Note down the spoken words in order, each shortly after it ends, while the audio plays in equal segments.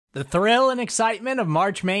The thrill and excitement of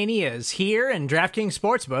March Mania is here, and DraftKings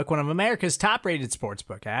Sportsbook, one of America's top-rated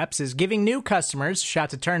sportsbook apps, is giving new customers a shot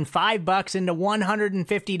to turn $5 into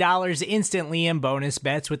 $150 instantly in bonus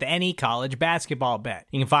bets with any college basketball bet.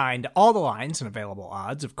 You can find all the lines and available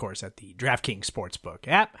odds, of course, at the DraftKings Sportsbook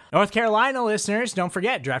app. North Carolina listeners, don't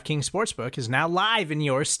forget, DraftKings Sportsbook is now live in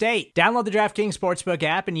your state. Download the DraftKings Sportsbook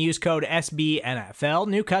app and use code SBNFL.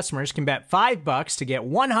 New customers can bet $5 to get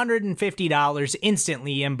 $150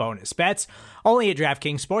 instantly in bonus bets, only at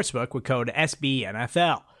DraftKings Sportsbook with code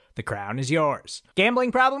SBNFL. The crown is yours.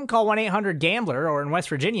 Gambling problem? Call 1-800-GAMBLER, or in West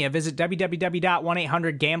Virginia, visit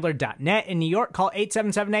www.1800gambler.net. In New York, call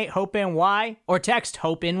 8778-HOPE-NY or text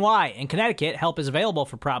HOPE-NY. In Connecticut, help is available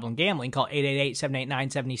for problem gambling. Call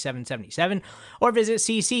 888-789-7777 or visit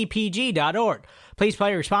ccpg.org. Please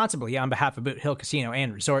play responsibly on behalf of Boot Hill Casino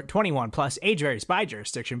and Resort. 21 plus, age varies by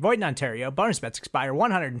jurisdiction. Void in Ontario. Bonus bets expire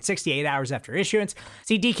 168 hours after issuance.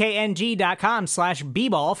 See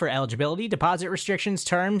dkng.com/bball for eligibility, deposit restrictions,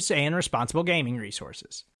 terms, and responsible gaming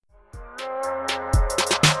resources.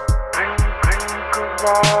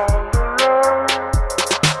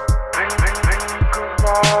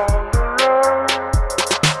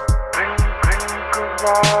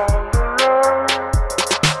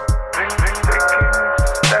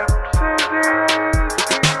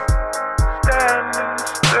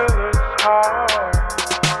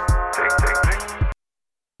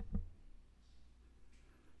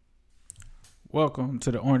 Welcome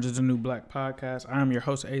to the Orange is the New Black podcast. I'm your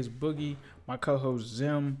host, Ace Boogie. My co-host,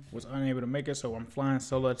 Zim, was unable to make it, so I'm flying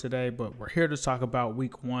solo today, but we're here to talk about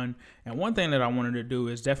week one. And one thing that I wanted to do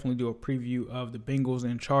is definitely do a preview of the Bengals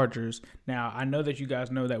and Chargers. Now, I know that you guys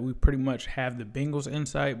know that we pretty much have the Bengals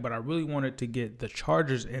insight, but I really wanted to get the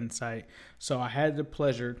Chargers insight. So I had the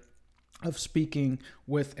pleasure of speaking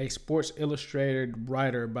with a Sports Illustrated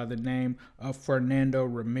writer by the name of Fernando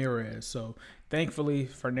Ramirez. So thankfully,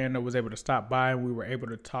 Fernando was able to stop by and we were able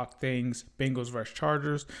to talk things Bengals versus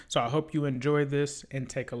Chargers. So I hope you enjoy this and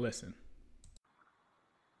take a listen.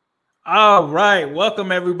 All right.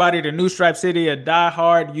 Welcome, everybody, to New Stripe City, a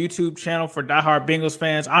diehard YouTube channel for diehard Bengals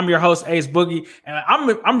fans. I'm your host, Ace Boogie, and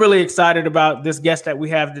I'm really excited about this guest that we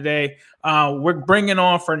have today. We're bringing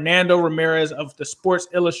on Fernando Ramirez of the Sports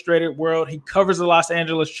Illustrated world. He covers the Los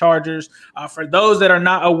Angeles Chargers. For those that are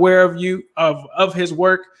not aware of his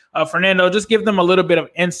work, Fernando, just give them a little bit of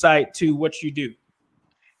insight to what you do.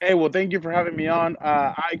 Hey, well, thank you for having me on.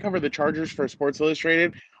 I cover the Chargers for Sports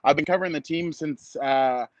Illustrated. I've been covering the team since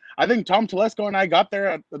I think Tom Telesco and I got there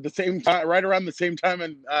at the same time, right around the same time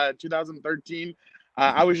in 2013.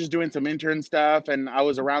 I was just doing some intern stuff, and I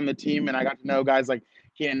was around the team, and I got to know guys like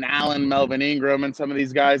Keenan Allen, Melvin Ingram, and some of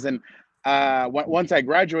these guys. And once I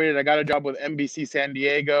graduated, I got a job with NBC San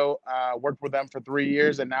Diego, worked with them for 3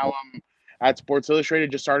 years, and now I'm at Sports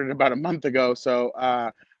Illustrated, just started about a month ago. So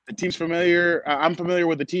the team's familiar. I'm familiar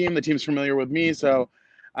with the team. The team's familiar with me. So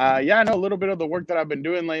I know a little bit of the work that I've been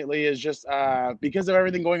doing lately is just because of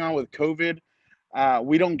everything going on with COVID,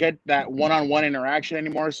 we don't get that one-on-one interaction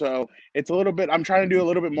anymore. So it's a little bit, I'm trying to do a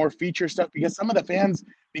little bit more feature stuff because some of the fans,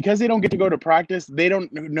 because they don't get to go to practice, they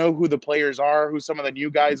don't know who the players are, who some of the new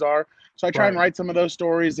guys are. So I try and write some of those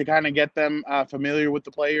stories to kind of get them familiar with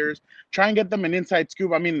the players, try and get them an inside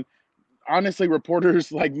scoop. I mean, honestly,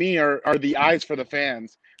 reporters like me are the eyes for the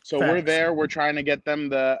fans. So we're there. We're trying to get them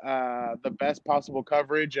the best possible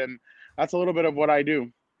coverage, and that's a little bit of what I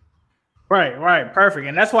do. Right. Perfect.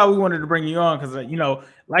 And that's why we wanted to bring you on because,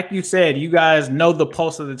 like you said, you guys know the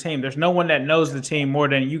pulse of the team. There's no one that knows the team more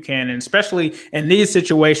than you can. And especially in these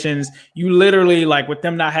situations, you literally, like with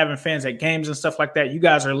them not having fans at games and stuff like that, you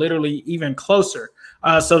guys are literally even closer.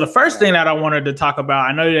 So the first thing that I wanted to talk about,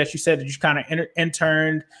 I know that you said that you kind of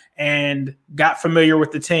interned and got familiar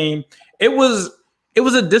with the team. It was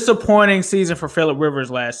a disappointing season for Phillip Rivers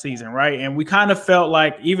last season, right? And we kind of felt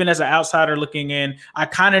like, even as an outsider looking in, I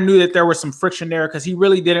kind of knew that there was some friction there because he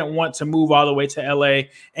really didn't want to move all the way to LA,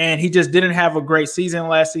 and he just didn't have a great season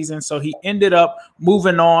last season. So he ended up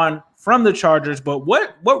moving on from the Chargers. But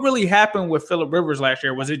what really happened with Phillip Rivers last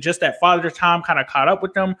year? Was it just that Father Time kind of caught up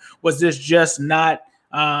with him? Was this just not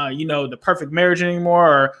the perfect marriage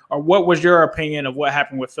anymore? Or what was your opinion of what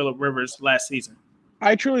happened with Phillip Rivers last season?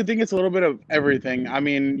 I truly think it's a little bit of everything. I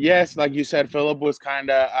mean, yes, like you said, Phillip was kind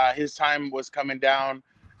of his time was coming down.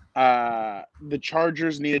 The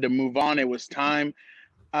Chargers needed to move on. It was time.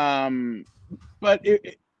 But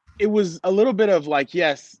it was a little bit of like,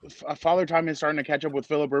 yes, Father Time is starting to catch up with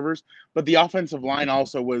Phillip Rivers, but the offensive line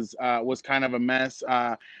also was kind of a mess.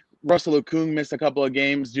 Russell Okung missed a couple of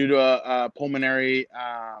games due to a pulmonary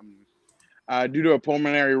due to a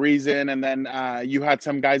pulmonary reason. And then you had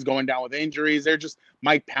some guys going down with injuries. They're just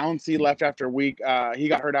Mike Pouncey left after week. He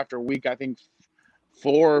got hurt after week, I think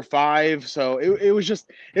 4 or 5. So it was just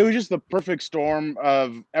the perfect storm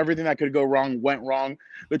of everything that could go wrong went wrong.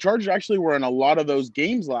 The Chargers actually were in a lot of those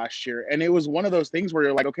games last year, and it was one of those things where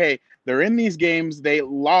you're like, okay, they're in these games. They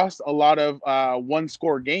lost a lot of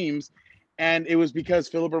one-score games, and it was because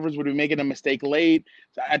Philip Rivers would be making a mistake late.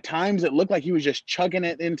 At times, it looked like he was just chugging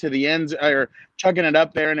it into the ends or chugging it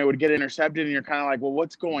up there, and it would get intercepted. And you're kind of like, well,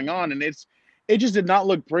 what's going on? And it just did not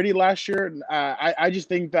look pretty last year. I just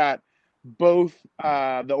think that both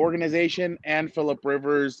the organization and Philip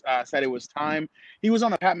Rivers said it was time. He was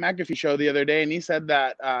on the Pat McAfee show the other day, and he said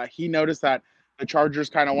that he noticed that the Chargers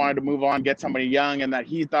kind of wanted to move on, get somebody young, and that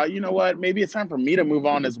he thought, you know what, maybe it's time for me to move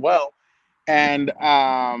on as well, and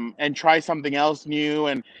try something else new.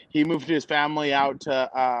 And he moved his family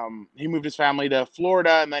to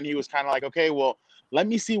Florida, and then he was kind of like, okay, well, let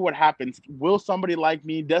me see what happens. Will somebody like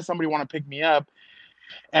me? Does somebody want to pick me up?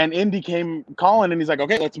 And Indy came calling, and he's like,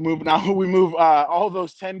 okay, let's move now. We move all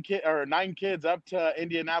those 9 kids up to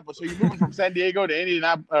Indianapolis. So you move from San Diego to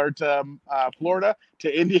Indianapolis, or to Florida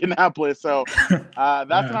to Indianapolis. So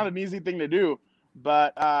that's not an easy thing to do.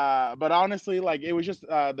 But honestly, like, it was just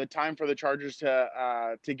the time for the Chargers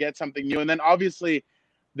to get something new. And then obviously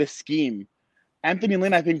the scheme. Anthony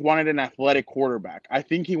Lynn, I think, wanted an athletic quarterback. I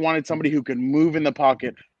think he wanted somebody who could move in the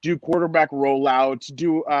pocket, do quarterback rollouts,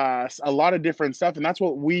 do a lot of different stuff. And that's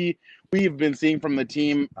what we've been seeing from the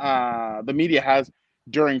team. The media has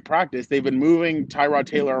during practice. They've been moving Tyrod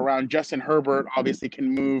Taylor around. Justin Herbert obviously can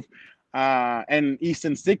move, and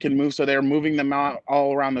Easton Stick can move. So they're moving them out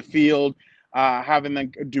all around the field, having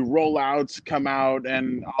them do rollouts, come out,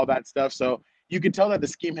 and all that stuff. So you could tell that the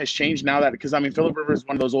scheme has changed now, that because, I mean, Philip Rivers is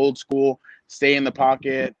one of those old school, stay in the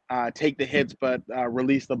pocket, take the hits, but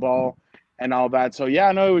release the ball and all that. So,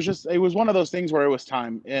 yeah, no, it was one of those things where it was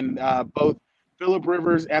time. And both Philip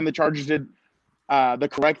Rivers and the Chargers did the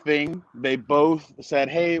correct thing. They both said,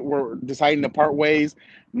 hey, we're deciding to part ways.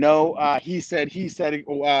 No, he said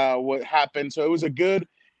what happened. So it was a good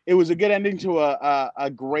ending to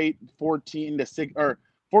a great 14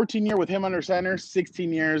 year with him under center,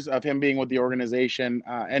 16 years of him being with the organization,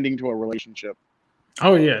 ending to a relationship.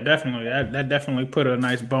 Oh, yeah, definitely. That definitely put a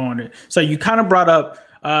nice bow on it. So you kind of brought up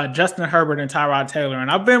Justin Herbert and Tyrod Taylor, and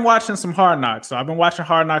I've been watching some Hard Knocks. So I've been watching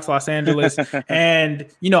Hard Knocks Los Angeles. And,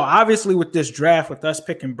 obviously with this draft, with us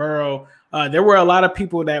picking Burrow, there were a lot of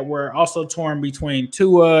people that were also torn between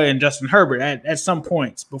Tua and Justin Herbert at some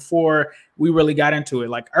points before we really got into it.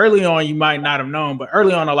 Like early on, you might not have known, but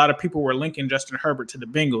early on, a lot of people were linking Justin Herbert to the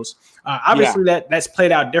Bengals. Obviously, that's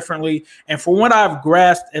played out differently. And from what I've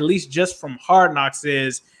grasped, at least just from Hard Knocks,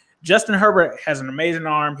 is Justin Herbert has an amazing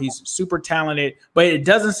arm. He's super talented, but it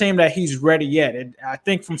doesn't seem that he's ready yet. And I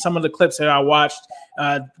think from some of the clips that I watched,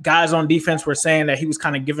 guys on defense were saying that he was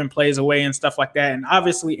kind of giving plays away and stuff like that. And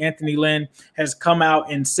obviously, Anthony Lynn has come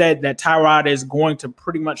out and said that Tyrod is going to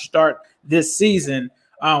pretty much start this season.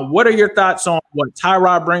 What are your thoughts on what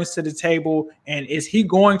Tyrod brings to the table? And is he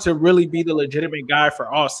going to really be the legitimate guy for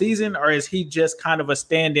all season, or is he just kind of a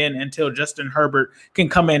stand-in until Justin Herbert can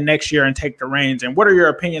come in next year and take the reins? And what are your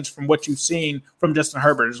opinions from what you've seen from Justin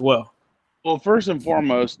Herbert as well? Well, first and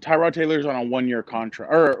foremost, Tyrod Taylor's on a 1-year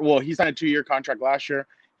contract, he signed a 2-year contract last year.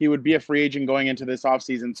 He would be a free agent going into this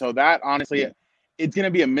offseason. So that, honestly, it's going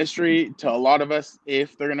to be a mystery to a lot of us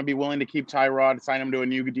if they're going to be willing to keep Tyrod, sign him to a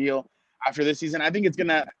new deal after this season. I think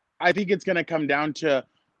it's gonna come down to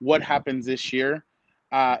what happens this year.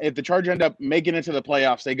 If the Chargers end up making it to the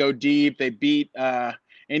playoffs, they go deep, they beat and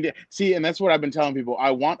that's what I've been telling people.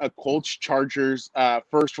 I want a Colts Chargers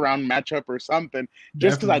first round matchup or something,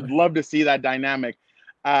 just because I'd love to see that dynamic.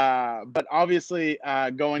 But obviously,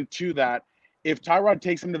 going to that, if Tyrod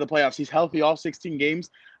takes him to the playoffs, he's healthy all 16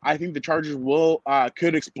 games. I think the Chargers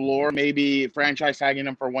could explore maybe franchise tagging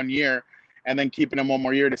him for 1 year and then keeping him 1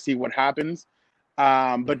 more year to see what happens.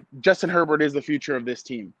 But Justin Herbert is the future of this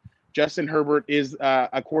team. Justin Herbert is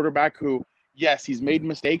a quarterback who, yes, he's made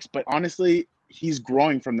mistakes, but honestly, he's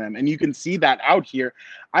growing from them. And you can see that out here.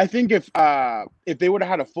 I think if they would have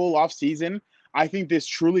had a full off season, I think this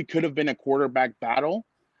truly could have been a quarterback battle.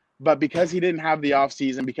 But because he didn't have the off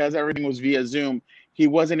season, because everything was via Zoom, he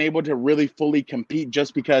wasn't able to really fully compete,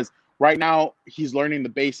 just because right now he's learning the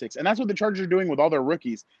basics. And that's what the Chargers are doing with all their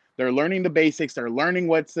rookies. They're learning the basics. They're learning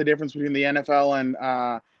what's the difference between the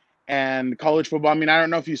NFL and college football. I mean, I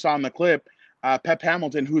don't know if you saw in the clip, Pep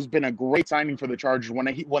Hamilton, who's been a great signing for the Chargers.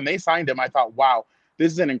 When they signed him, I thought, wow,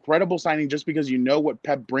 this is an incredible signing, just because you know what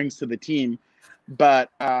Pep brings to the team.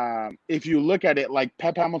 But if you look at it, like,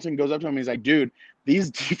 Pep Hamilton goes up to him, he's like, dude,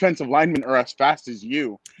 these defensive linemen are as fast as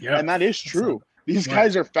you. Yeah. And that is true. These right.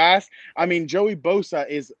 guys are fast. I mean, Joey Bosa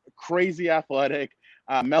is crazy athletic.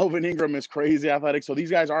 Melvin Ingram is crazy athletic. So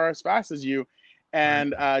these guys are as fast as you.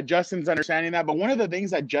 And Justin's understanding that. But one of the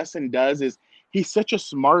things that Justin does is he's such a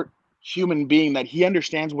smart human being that he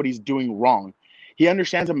understands what he's doing wrong. He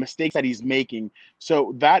understands the mistakes that he's making.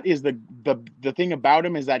 So that is the thing about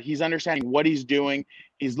him, is that he's understanding what he's doing.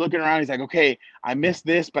 He's looking around. He's like, okay, I missed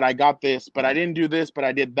this, but I got this, but I didn't do this, but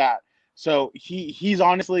I did that. So he's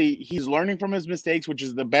learning from his mistakes, which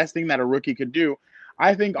is the best thing that a rookie could do.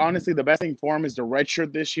 I think, honestly, the best thing for him is to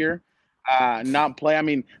redshirt this year, not play. I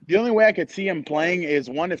mean, the only way I could see him playing is,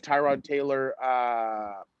 one, if Tyrod Taylor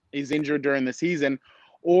is injured during the season,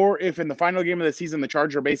 or if in the final game of the season the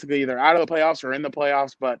Chargers are basically either out of the playoffs or in the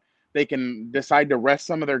playoffs, but they can decide to rest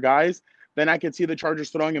some of their guys, then I could see the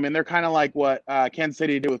Chargers throwing him in. They're kind of like what Kansas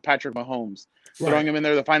City did with Patrick Mahomes, throwing him in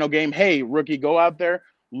there the final game. Hey, rookie, go out there,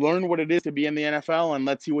 learn what it is to be in the NFL, and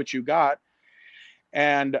let's see what you got.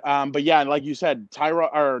 And but yeah, like you said,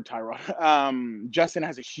 Justin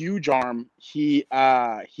has a huge arm. He's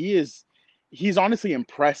honestly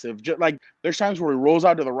impressive. Just like, there's times where he rolls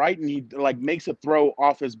out to the right and he like makes a throw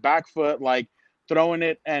off his back foot, like throwing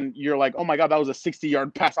it, and you're like, oh my God, that was a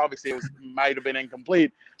 60-yard pass. Obviously, it might have been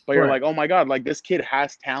incomplete, but you're like, oh my God, like, this kid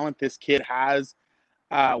has talent. This kid has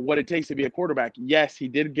what it takes to be a quarterback. Yes, he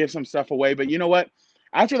did give some stuff away, but you know what?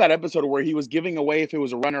 After that episode where he was giving away if it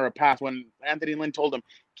was a run or a pass, when Anthony Lynn told him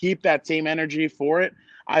keep that same energy for it,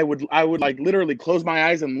 I would like literally close my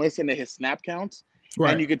eyes and listen to his snap counts,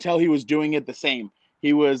 and you could tell he was doing it the same.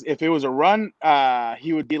 If it was a run,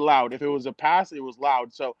 he would be loud. If it was a pass, it was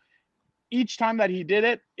loud. So each time that he did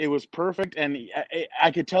it, it was perfect, and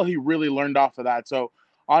I could tell he really learned off of that. So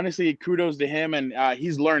honestly, kudos to him, and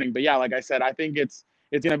he's learning. But yeah, like I said, I think it's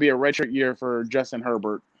going to be a redshirt year for Justin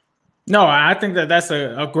Herbert. No, I think that's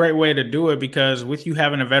a great way to do it, because with you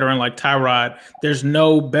having a veteran like Tyrod, there's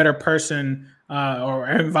no better person or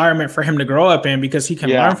environment for him to grow up in, because he can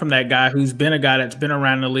learn from that guy who's been a guy that's been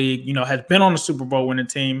around the league, has been on the Super Bowl winning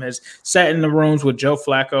team, has sat in the rooms with Joe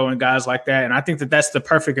Flacco and guys like that. And I think that's the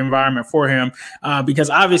perfect environment for him, because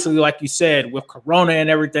obviously, like you said, with Corona and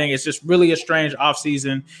everything, it's just really a strange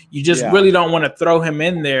offseason. You just really don't want to throw him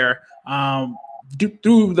in there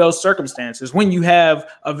through those circumstances when you have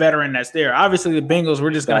a veteran that's there. Obviously, the Bengals,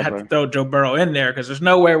 we're just going to have to throw Joe Burrow in there, because there's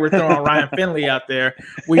no way we're throwing Ryan Finley out there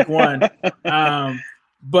week one.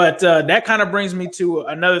 But that kind of brings me to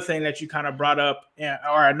another thing that you kind of brought up,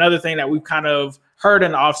 or another thing that we've kind of heard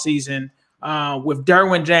in the offseason with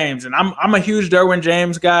Derwin James. And I'm a huge Derwin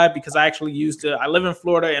James guy, because I actually I live in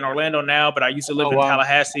Florida, in Orlando now, but I used to live in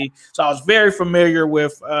Tallahassee. So I was very familiar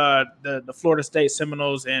with the Florida State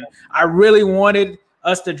Seminoles, and I really wanted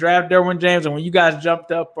us to draft Derwin James. And when you guys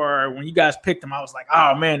jumped up, or when you guys picked him, I was like,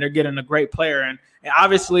 oh man, they're getting a great player. And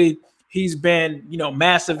obviously he's been,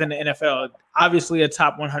 massive in the NFL, obviously a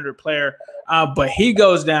top 100 player. But he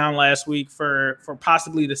goes down last week for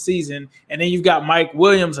possibly the season. And then you've got Mike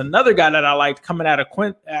Williams, another guy that I liked coming out of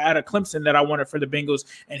Clemson that I wanted for the Bengals,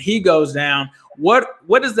 and he goes down. What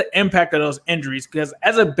is the impact of those injuries? Because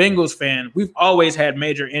as a Bengals fan, we've always had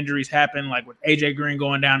major injuries happen, like with AJ Green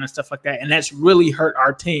going down and stuff like that, and that's really hurt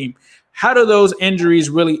our team. How do those injuries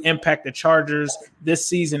really impact the Chargers this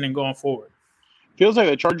season and going forward? Feels like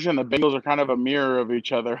the Chargers and the Bengals are kind of a mirror of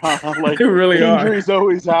each other, huh? Like, they really injuries are.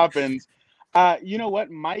 Always happens. You know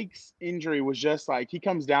what? Mike's injury was just like, he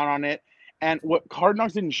comes down on it. And what Hard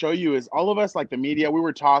Knocks didn't show you is all of us, like the media, we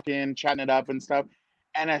were talking, chatting it up and stuff.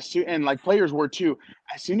 And like players were too.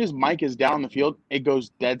 As soon as Mike is down on the field, it goes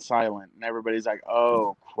dead silent. And everybody's like,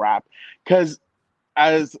 oh, crap. Because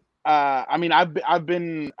I've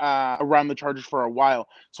been around the Chargers for a while.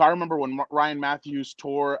 So I remember when Ryan Matthews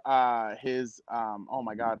tore his oh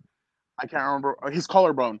my God, I can't remember, his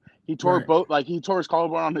collarbone. He tore he tore his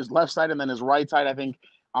collarbone on his left side and then his right side, I think,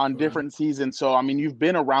 on different seasons. So I mean, you've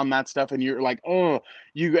been around that stuff, and you're like,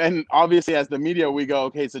 and obviously as the media, we go,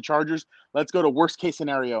 okay, it's the Chargers. Let's go to worst case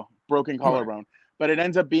scenario, broken collarbone. Right. But it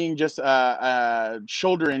ends up being just a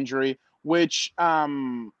shoulder injury, which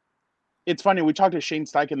it's funny. We talked to Shane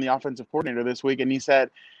Steichen, the offensive coordinator, this week, and he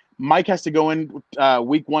said Mike has to go in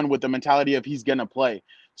week one with the mentality of he's going to play.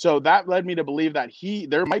 So that led me to believe that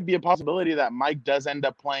there might be a possibility that Mike does end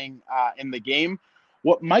up playing in the game.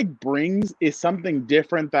 What Mike brings is something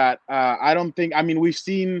different that I don't think – I mean, we've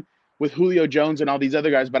seen with Julio Jones and all these other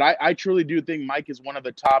guys, but I truly do think Mike is one of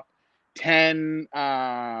the top 10,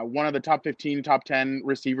 one of the top 15, top 10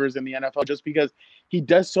 receivers in the NFL, just because he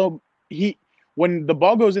does so – when the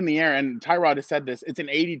ball goes in the air, and Tyrod has said this, it's an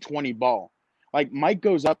 80-20 ball. Like Mike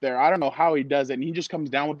goes up there. I don't know how he does it, and he just comes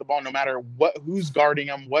down with the ball no matter who's guarding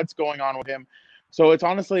him, what's going on with him. So it's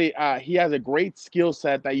honestly, he has a great skill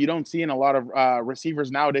set that you don't see in a lot of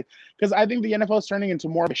receivers nowadays. Because I think the NFL is turning into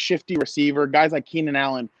more of a shifty receiver. Guys like Keenan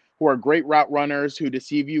Allen, who are great route runners, who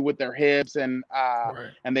deceive you with their hips and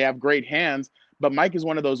they have great hands. But Mike is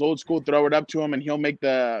one of those old school, throw it up to him and he'll make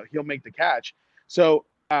the catch. So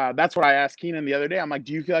that's what I asked Keenan the other day. I'm like,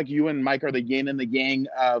 do you feel like you and Mike are the yin and the yang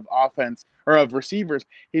of offense or of receivers?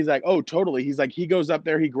 He's like, oh, totally. He's like, he goes up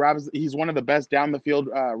there, he's one of the best down the field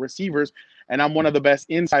receivers, and I'm one of the best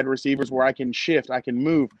inside receivers where I can shift, I can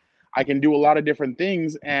move, I can do a lot of different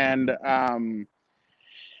things, and I'm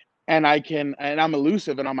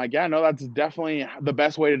elusive. And I'm like, yeah, no, that's definitely the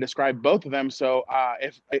best way to describe both of them. So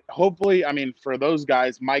hopefully, I mean, for those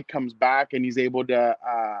guys, Mike comes back and he's able to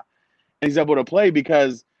play,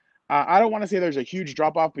 because I don't want to say there's a huge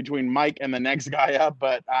drop off between Mike and the next guy up,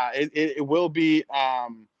 but it will be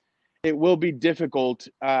difficult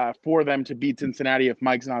for them to beat Cincinnati if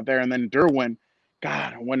Mike's not there. And then Derwin,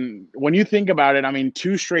 God, when you think about it, I mean,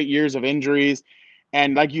 2 straight years of injuries,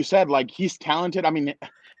 and like you said, like, he's talented. I mean,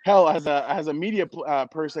 hell, as a media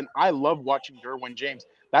person, I love watching Derwin James.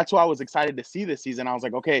 That's why I was excited to see this season. I was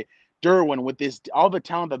like, okay, Derwin, with all the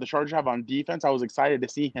talent that the Chargers have on defense, I was excited to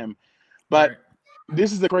see him. But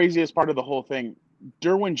this is the craziest part of the whole thing.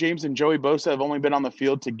 Derwin James and Joey Bosa have only been on the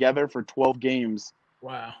field together for 12 games.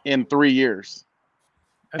 Wow. In 3 years.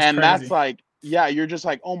 That's crazy. That's like, yeah, you're just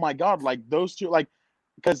like, oh my God, like those two, like,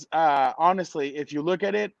 because honestly, if you look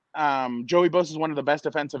at it, Joey Bosa is one of the best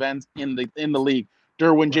defensive ends in the league.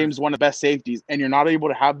 Derwin James is one of the best safeties, and you're not able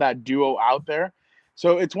to have that duo out there.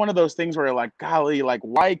 So it's one of those things where you're like, golly, like,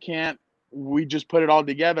 why can't we just put it all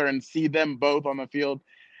together and see them both on the field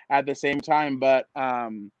at the same time? But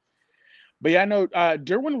yeah, no,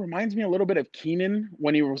 Derwin reminds me a little bit of Keenan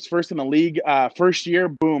when he was first in the league. First year,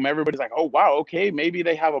 boom, everybody's like, oh, wow, okay, maybe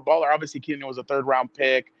they have a baller. Obviously, Keenan was a 3rd-round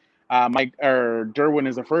pick. Derwin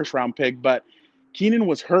is a 1st-round pick, but Keenan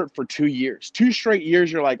was hurt for 2 years. 2 straight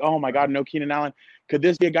years, you're like, oh, my God, no Keenan Allen. Could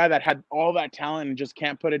this be a guy that had all that talent and just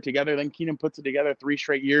can't put it together? Then Keenan puts it together 3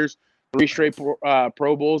 straight years, 3 straight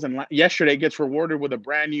Pro Bowls, and yesterday gets rewarded with a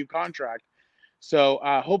brand new contract. So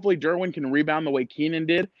hopefully Derwin can rebound the way Keenan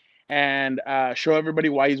did and show everybody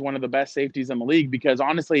why he's one of the best safeties in the league. Because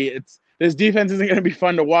honestly, this defense isn't going to be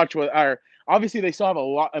fun to watch. Obviously, they still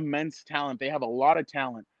have immense talent. They have a lot of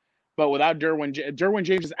talent, but without Derwin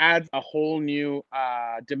James just adds a whole new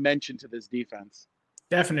dimension to this defense.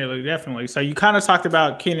 Definitely. So you kind of talked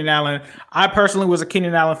about Keenan Allen. I personally was a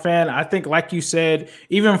Keenan Allen fan. I think, like you said,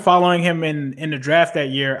 even following him in the draft that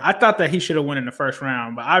year, I thought that he should have won in the 1st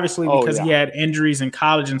round. But obviously, because he had injuries in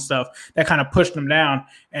college and stuff, that kind of pushed him down.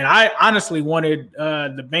 And I honestly wanted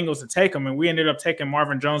the Bengals to take him, and we ended up taking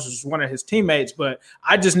Marvin Jones, which was one of his teammates. But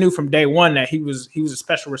I just knew from day one that he was a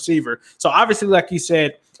special receiver. So obviously, like you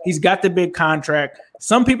said, he's got the big contract.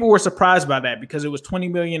 Some people were surprised by that because it was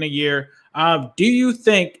 $20 million a year. Do you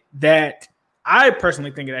think that – I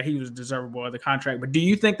personally think that he was deservable of the contract, but do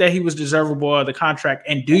you think that he was deservable of the contract,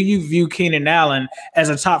 and do you view Keenan Allen as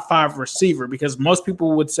a top 5 receiver? Because most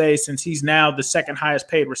people would say, since he's now the 2nd highest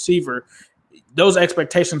paid receiver, those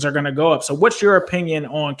expectations are going to go up. So what's your opinion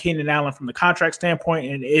on Keenan Allen from the contract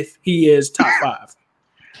standpoint, and if he is top 5?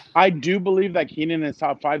 I do believe that Keenan is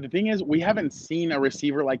top 5. The thing is, we haven't seen a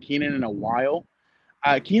receiver like Keenan in a while.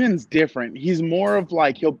 Keenan's different. He's more of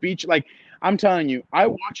like, he'll beat you. Like, I'm telling you, I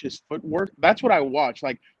watch his footwork. That's what I watch.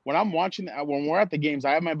 Like, when we're at the games,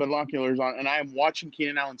 I have my binoculars on, and I am watching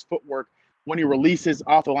Keenan Allen's footwork when he releases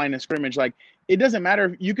off the line of scrimmage. Like, it doesn't matter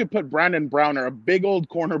if you could put Brandon Browner, a big old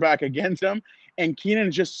cornerback, against him, and Keenan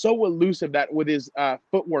is just so elusive that with his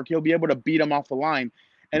footwork, he'll be able to beat him off the line.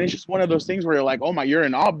 And it's just one of those things where you're like, oh my, you're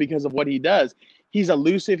in awe because of what he does. He's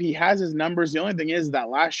elusive. He has his numbers. The only thing is that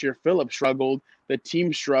last year, Phillips struggled. The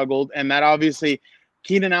team struggled. And that obviously,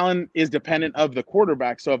 Keenan Allen is dependent of the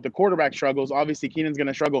quarterback. So if the quarterback struggles, obviously Keenan's going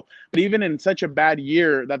to struggle. But even in such a bad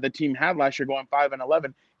year that the team had last year, going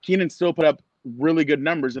 5-11, Keenan still put up really good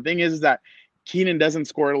numbers. The thing is that Keenan doesn't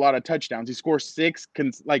score a lot of touchdowns. He scores 6.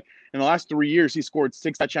 Like in the last 3 years, he scored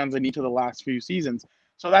 6 touchdowns in each of the last few seasons.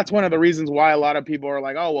 So that's one of the reasons why a lot of people are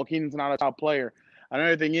like, oh, well, Keenan's not a top player.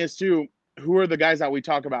 Another thing is, too, who are the guys that we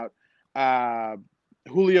talk about?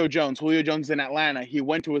 Julio Jones. Julio Jones in Atlanta. He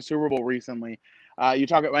went to a Super Bowl recently. You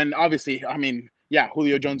talk about, and obviously, I mean, yeah,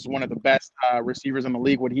 Julio Jones is one of the best receivers in the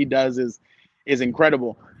league. What he does is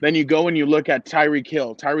incredible. Then you go and you look at Tyreek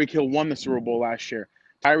Hill. Tyreek Hill won the Super Bowl last year.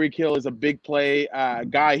 Tyreek Hill is a big play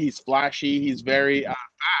guy. He's flashy. He's very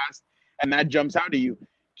fast, and that jumps out to you.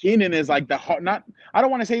 Keenan is like I don't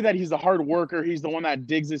want to say that he's the hard worker. He's the one that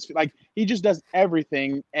digs he just does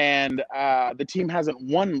everything. And the team hasn't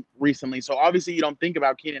won recently. So obviously you don't think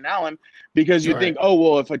about Keenan Allen because you think, oh,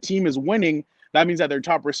 well, if a team is winning, that means that their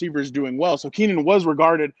top receiver is doing well. So Keenan was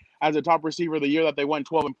regarded as a top receiver the year that they went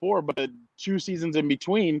 12-4, but the 2 seasons in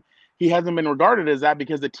between, he hasn't been regarded as that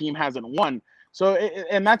because the team hasn't won. So,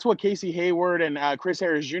 and that's what Casey Hayward and Chris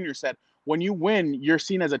Harris Jr. said. When you win, you're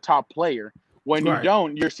seen as a top player. When you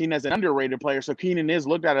don't, you're seen as an underrated player. So Keenan is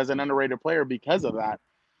looked at as an underrated player because of that.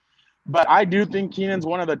 But I do think Keenan's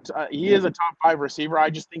he is a top 5 receiver.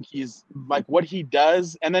 I just think he's like what he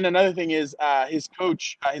does. And then another thing is his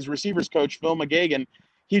coach, his receivers coach, Phil McGagan,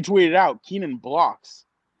 he tweeted out Keenan blocks.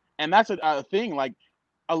 And that's a thing. Like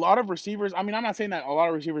a lot of receivers, I mean, I'm not saying that a lot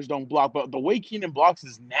of receivers don't block, but the way Keenan blocks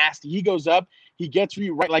is nasty. He goes up, he gets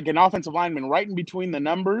you right like an offensive lineman right in between the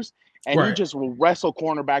numbers. And he just will wrestle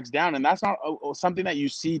cornerbacks down. And that's not something that you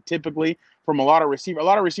see typically from a lot of receivers. A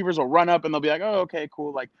lot of receivers will run up and they'll be like, oh, okay,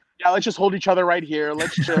 cool. Like, yeah, let's just hold each other right here.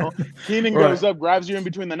 Let's chill. Keenan goes up, grabs you in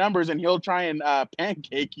between the numbers, and he'll try and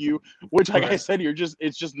pancake you, which, like I said,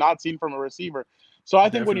 it's just not seen from a receiver. So I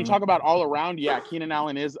think when you talk about all around, yeah, Keenan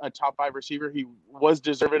Allen is a top 5 receiver. He was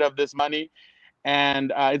deserving of this money.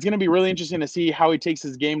 And it's going to be really interesting to see how he takes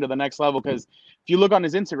his game to the next level because if you look on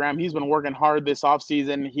his Instagram, he's been working hard this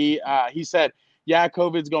offseason. He said, yeah,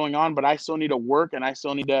 COVID's going on, but I still need to work and I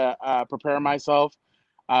still need to prepare myself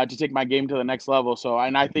to take my game to the next level. So,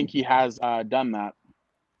 and I think he has done that.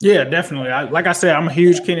 Yeah, definitely. Like I said, I'm a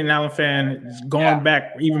huge Keenan Allen fan going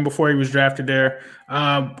back even before he was drafted there.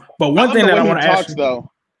 But one thing that I want to ask you, though.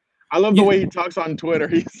 I love the way he talks on Twitter.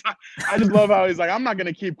 I just love how he's like, I'm not going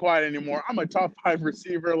to keep quiet anymore. I'm a top 5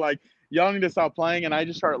 receiver. Like, y'all need to stop playing. And I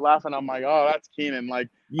just start laughing. I'm like, oh, that's Keenan. Like,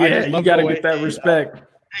 yeah, you got to get that respect.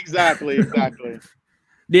 Exactly.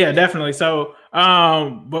 Yeah, definitely. So,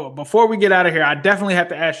 but before we get out of here, I definitely have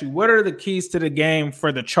to ask you, what are the keys to the game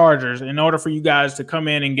for the Chargers in order for you guys to come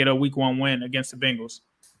in and get a Week 1 win against the Bengals?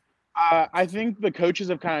 I think the coaches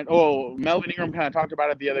have Melvin Ingram kind of talked about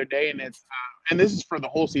it the other day, and it's and this is for the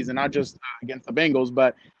whole season, not just against the Bengals,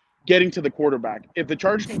 but getting to the quarterback. If the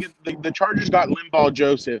Chargers can get the Chargers got Linval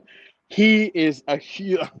Joseph, he is a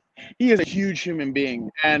huge human being,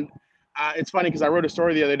 and it's funny because I wrote a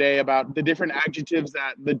story the other day about the different adjectives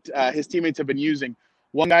that his teammates have been using.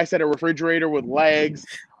 One guy said a refrigerator with legs.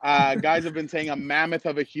 Guys have been saying a mammoth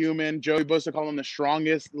of a human. Joey Bosa called him the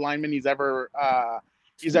strongest lineman he's ever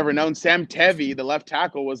known. Sam Tevi, the left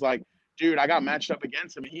tackle, was like, dude, I got matched up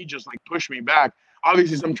against him and he just like pushed me back.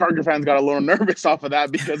 Obviously, some Charger fans got a little nervous off of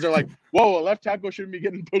that because they're like, whoa, a left tackle shouldn't be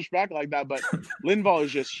getting pushed back like that. But Linval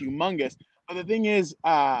is just humongous. But the thing is,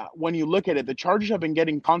 when you look at it, the Chargers have been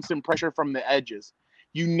getting constant pressure from the edges.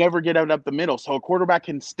 You never get out up the middle. So a quarterback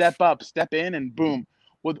can step in, and boom.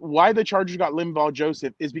 Why the Chargers got Linval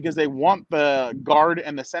Joseph is because they want the guard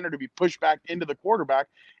and the center to be pushed back into the quarterback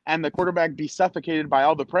and the quarterback be suffocated by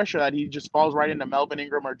all the pressure that he just falls right into Melvin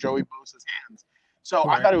Ingram or Joey Bosa's hands. So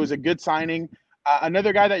I thought it was a good signing.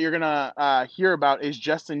 Another guy that you're going to hear about is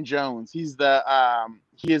Justin Jones. He is the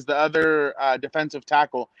other defensive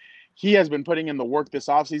tackle. He has been putting in the work this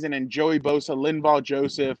offseason, and Joey Bosa, Linval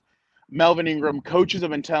Joseph, Melvin Ingram, coaches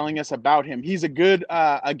have been telling us about him. He's a good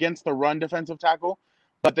against the run defensive tackle,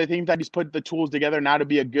 but they think that he's put the tools together now to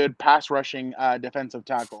be a good pass rushing defensive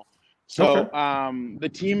tackle. So the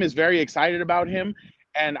team is very excited about him,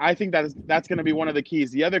 and I think that's going to be one of the keys.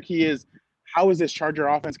 The other key is how is this Charger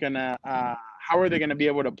offense going to how are they going to be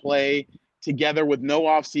able to play together with no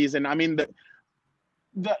offseason? I mean,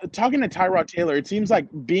 talking to Tyrod Taylor, it seems like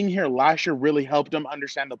being here last year really helped him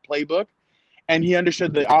understand the playbook, and he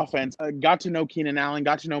understood the offense, got to know Keenan Allen,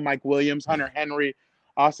 got to know Mike Williams, Hunter Henry,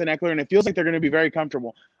 Austin Eckler, and it feels like they're going to be very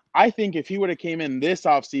comfortable. I think if he would have came in this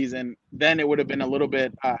offseason, then it would have been a little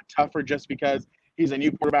bit tougher just because he's a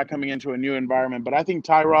new quarterback coming into a new environment. But I think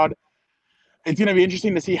Tyrod, it's going to be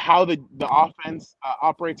interesting to see how the offense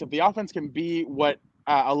operates. If the offense can be what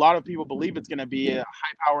a lot of people believe it's going to be, a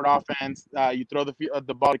high-powered offense, you throw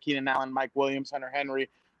the ball to Keenan Allen, Mike Williams, Hunter Henry,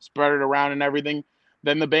 spread it around and everything,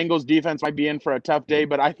 then the Bengals defense might be in for a tough day.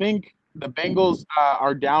 But I think the Bengals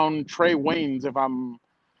are down Trey Waynes, if I'm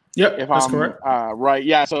correct. Right.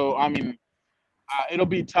 Yeah. So, I mean, it'll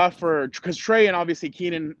be tough because Trey and obviously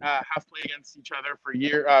Keenan have played against each other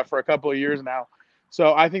for a couple of years now.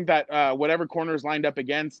 So I think that whatever corner is lined up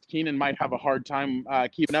against, Keenan might have a hard time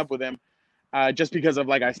keeping up with him just because of,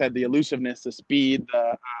 like I said, the elusiveness, the speed,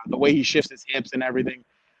 the way he shifts his hips and everything.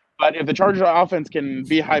 But if the Chargers offense can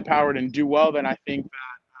be high-powered and do well, then I think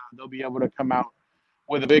that they'll be able to come out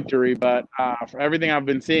with a victory. But for everything I've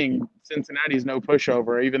been seeing, Cincinnati's no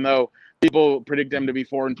pushover, even though people predict them to be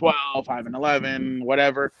 4-12, 5-11,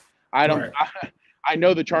 whatever. I don't. Right. I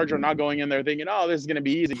know the Chargers are not going in there thinking, "Oh, this is going to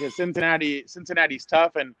be easy," because Cincinnati's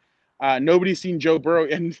tough, and nobody's seen Joe Burrow,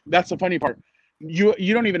 and that's the funny part.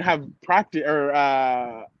 You don't even have practice or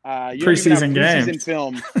you preseason games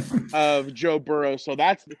film of Joe Burrow, so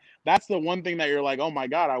that's the one thing that you're like, oh my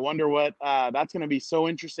god, I wonder what that's going to be so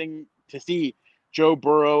interesting to see Joe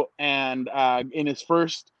Burrow and in his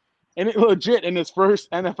first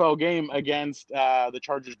NFL game against the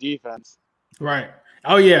Chargers defense. Right.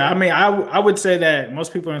 Oh, yeah. I mean, I would say that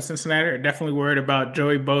most people in Cincinnati are definitely worried about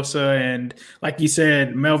Joey Bosa and, like you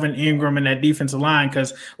said, Melvin Ingram and that defensive line.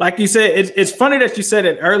 Because, like you said, it's funny that you said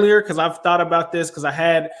it earlier because I've thought about this because I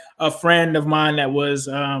had a friend of mine that was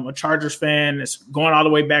a Chargers fan. It's going all the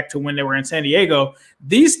way back to when they were in San Diego.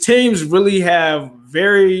 These teams really have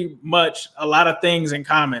very much a lot of things in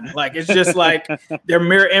common. Like, it's just like they're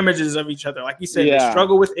mirror images of each other. Like you said, they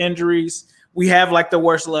struggle with injuries. We have like the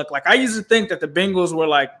worst luck. Like I used to think that the Bengals were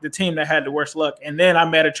like the team that had the worst luck. And then I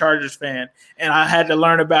met a Chargers fan and I had to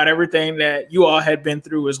learn about everything that you all had been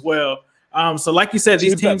through as well. So like you said,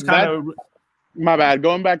 these teams kind of. My bad.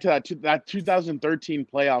 Going back to that 2013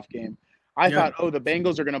 playoff game, I thought, the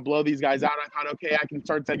Bengals are going to blow these guys out. I thought, okay, I can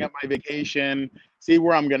start taking up my vacation, see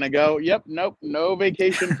where I'm going to go. Yep. Nope. No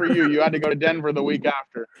vacation for you. You had to go to Denver the week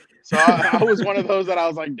after. So I was one of those that I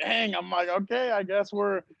was like, dang, I'm like, okay, I guess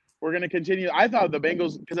we're going to continue. I thought the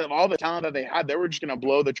Bengals, because of all the talent that they had, they were just going to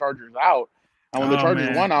blow the Chargers out. And when the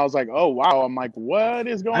Chargers won, I was like, oh, wow. I'm like, what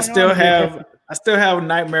is going on? I still have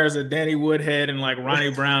nightmares of Danny Woodhead and like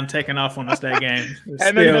Ronnie Brown taking off on us that game.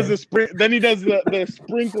 And then he does the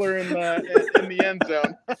sprinkler in the end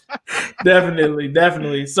zone.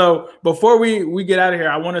 Definitely. So before we get out of here,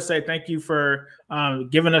 I want to say thank you for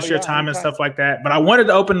giving us your time and stuff like that. But I wanted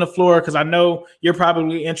to open the floor because I know you're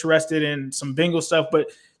probably interested in some Bengals stuff.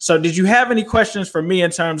 But so did you have any questions for me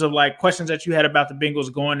in terms of like questions that you had about the Bengals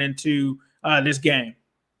going into this game?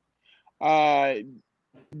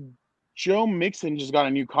 Joe Mixon just got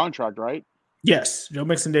a new contract, right? Yes, Joe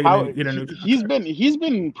Mixon did get a new contract. He's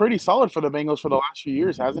been pretty solid for the Bengals for the last few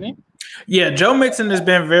years, hasn't he? Yeah, Joe Mixon has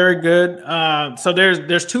been very good. So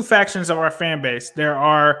there's two factions of our fan base. There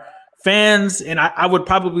are fans, and I would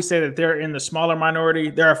probably say that they're in the smaller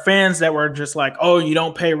minority. There are fans that were just like, oh, you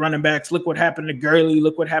don't pay running backs. Look what happened to Gurley.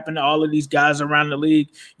 Look what happened to all of these guys around the league.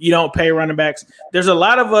 You don't pay running backs. There's a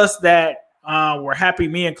lot of us that were happy,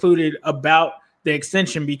 me included, about the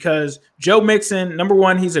extension because Joe Mixon, number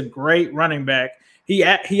one, he's a great running back. He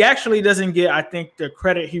actually doesn't get, I think, the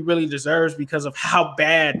credit he really deserves because of how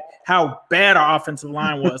bad our offensive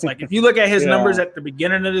line was. Like if you look at his numbers at the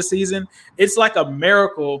beginning of the season, it's like a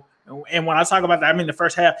miracle. And when I talk about that, I mean the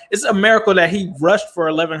first half, it's a miracle that he rushed for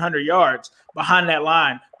 1,100 yards behind that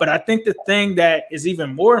line. But I think the thing that is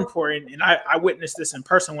even more important, and I witnessed this in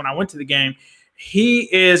person when I went to the game,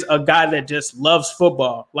 he is a guy that just loves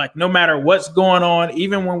football. Like no matter what's going on,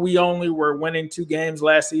 even when we only were winning 2 games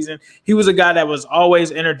last season, he was a guy that was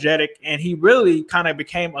always energetic and he really kind of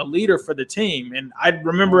became a leader for the team. And I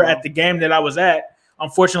remember at the game that I was at,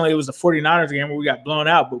 unfortunately, it was the 49ers game where we got blown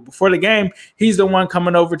out. But before the game, he's the one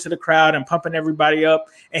coming over to the crowd and pumping everybody up.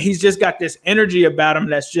 And he's just got this energy about him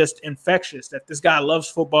that's just infectious, that this guy loves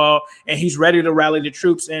football and he's ready to rally the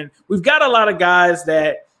troops. And we've got a lot of guys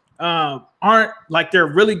that aren't like they're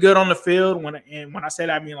really good on the field. When I say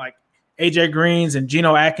that, I mean like AJ Greens and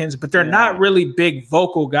Geno Atkins, but they're not really big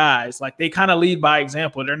vocal guys. Like they kind of lead by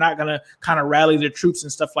example. They're not going to kind of rally the troops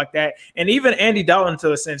and stuff like that. And even Andy Dalton,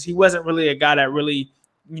 to a sense, he wasn't really a guy that really,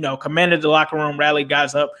 commanded the locker room, rallied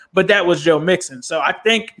guys up, but that was Joe Mixon. So I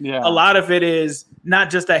think a lot of it is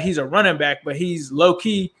not just that he's a running back, but he's low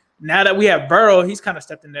key. Now that we have Burrow, he's kind of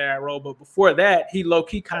stepped into that role. But before that, he low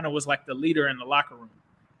key kind of was like the leader in the locker room.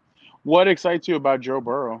 What excites you about Joe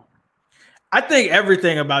Burrow? I think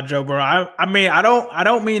everything about Joe Burrow. I mean, I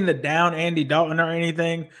don't mean to down Andy Dalton or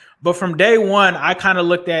anything, but from day one, I kind of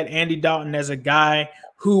looked at Andy Dalton as a guy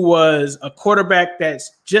who was a quarterback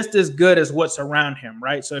that's just as good as what's around him,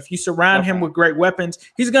 right? So if you surround him with great weapons,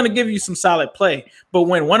 he's going to give you some solid play. But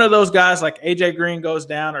when one of those guys like AJ Green goes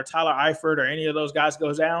down or Tyler Eifert or any of those guys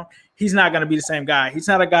goes down, he's not going to be the same guy. He's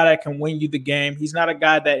not a guy that can win you the game. He's not a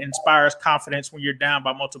guy that inspires confidence when you're down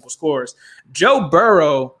by multiple scores. Joe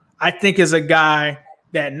Burrow, I think, is a guy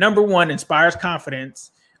that, number one, inspires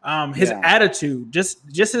confidence. His attitude, just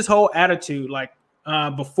his whole attitude, like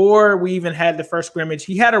before we even had the first scrimmage,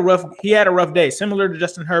 he had a rough day, similar to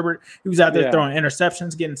Justin Herbert. He was out there throwing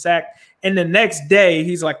interceptions, getting sacked. And the next day,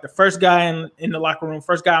 he's like the first guy in the locker room,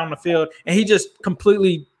 first guy on the field, and he just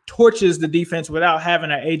completely torches the defense without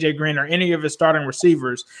having an AJ Green or any of his starting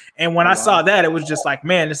receivers. And when I saw that, it was just like,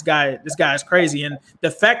 man, this guy is crazy. And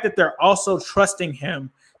the fact that they're also trusting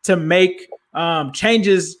him to make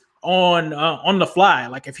changes on the fly.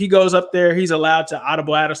 Like if he goes up there, he's allowed to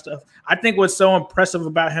audible out of stuff. I think what's so impressive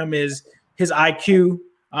about him is his IQ,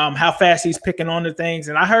 how fast he's picking on the things.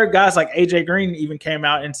 And I heard guys like AJ Green even came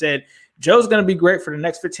out and said, Joe's going to be great for the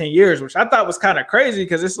next 15 years, which I thought was kind of crazy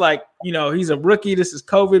because it's like, he's a rookie. This is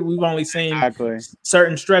COVID. We've only seen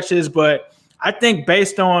certain stretches. But I think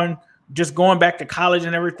based on just going back to college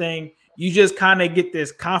and everything, you just kind of get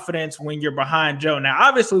this confidence when you're behind Joe. Now,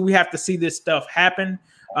 obviously, we have to see this stuff happen.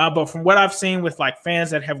 But from what I've seen with like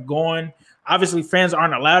fans that have gone, obviously fans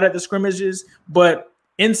aren't allowed at the scrimmages, but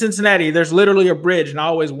in Cincinnati, there's literally a bridge, and I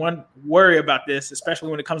always worry about this,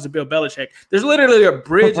 especially when it comes to Bill Belichick. There's literally a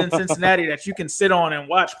bridge in Cincinnati that you can sit on and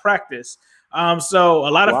watch practice. So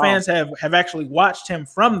a lot of fans have actually watched him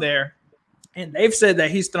from there, and they've said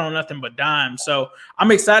that he's thrown nothing but dimes. So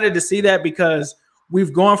I'm excited to see that because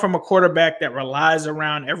we've gone from a quarterback that relies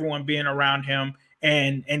around everyone being around him,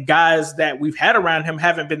 and guys that we've had around him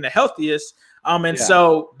haven't been the healthiest.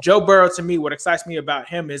 So Joe Burrow, to me, what excites me about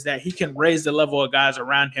him is that he can raise the level of guys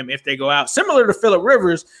around him if they go out. Similar to Phillip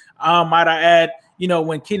Rivers, might I add,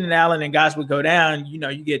 when Keenan Allen and guys would go down,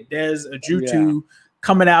 you get Dez Ajutu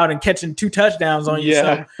coming out and catching 2 touchdowns on you.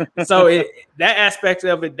 So that aspect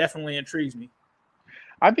of it definitely intrigues me.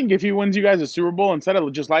 I think if he wins you guys a Super Bowl, instead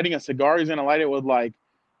of just lighting a cigar, he's going to light it with like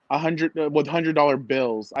 $100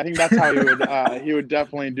 bills. I think that's how he would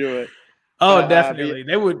definitely do it. Oh, definitely.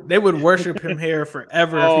 They would worship him here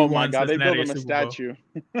forever. Oh if he my won God, they Cincinnati built him a statue.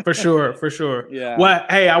 For sure. Yeah. Well,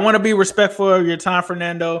 hey, I want to be respectful of your time,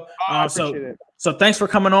 Fernando. I appreciate it. So thanks for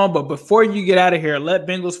coming on. But before you get out of here, let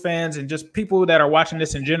Bengals fans and just people that are watching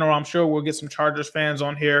this in general, I'm sure we'll get some Chargers fans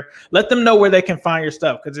on here. Let them know where they can find your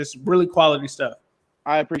stuff because it's really quality stuff.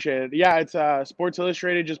 I appreciate it. Yeah, it's Sports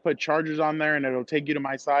Illustrated. Just put Chargers on there and it'll take you to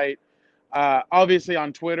my site. Obviously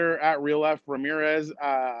on Twitter at RealFRamirez.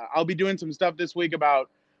 I'll be doing some stuff this week about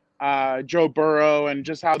Joe Burrow and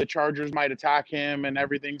just how the Chargers might attack him and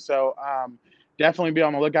everything. So definitely be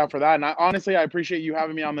on the lookout for that. And I appreciate you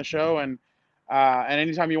having me on the show. And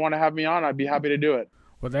anytime you want to have me on, I'd be happy to do it.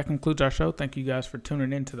 Well, that concludes our show. Thank you guys for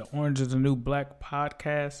tuning in to the Orange is the New Black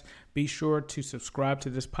podcast. Be sure to subscribe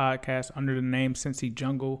to this podcast under the name Cincy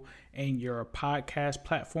Jungle in your podcast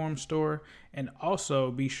platform store. And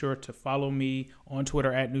also be sure to follow me on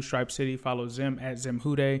Twitter at New Stripe City. Follow Zim at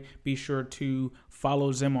ZimHude. Be sure to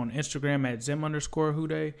follow Zim on Instagram at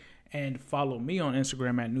Zim_Hude. And follow me on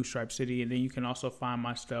Instagram at New Stripe City. And then you can also find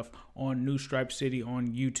my stuff on New Stripe City on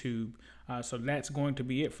YouTube. So that's going to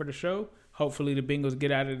be it for the show. Hopefully the Bengals get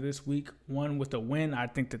out of this week one with a win. I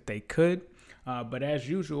think that they could. But as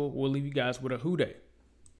usual, we'll leave you guys with a Who Dey.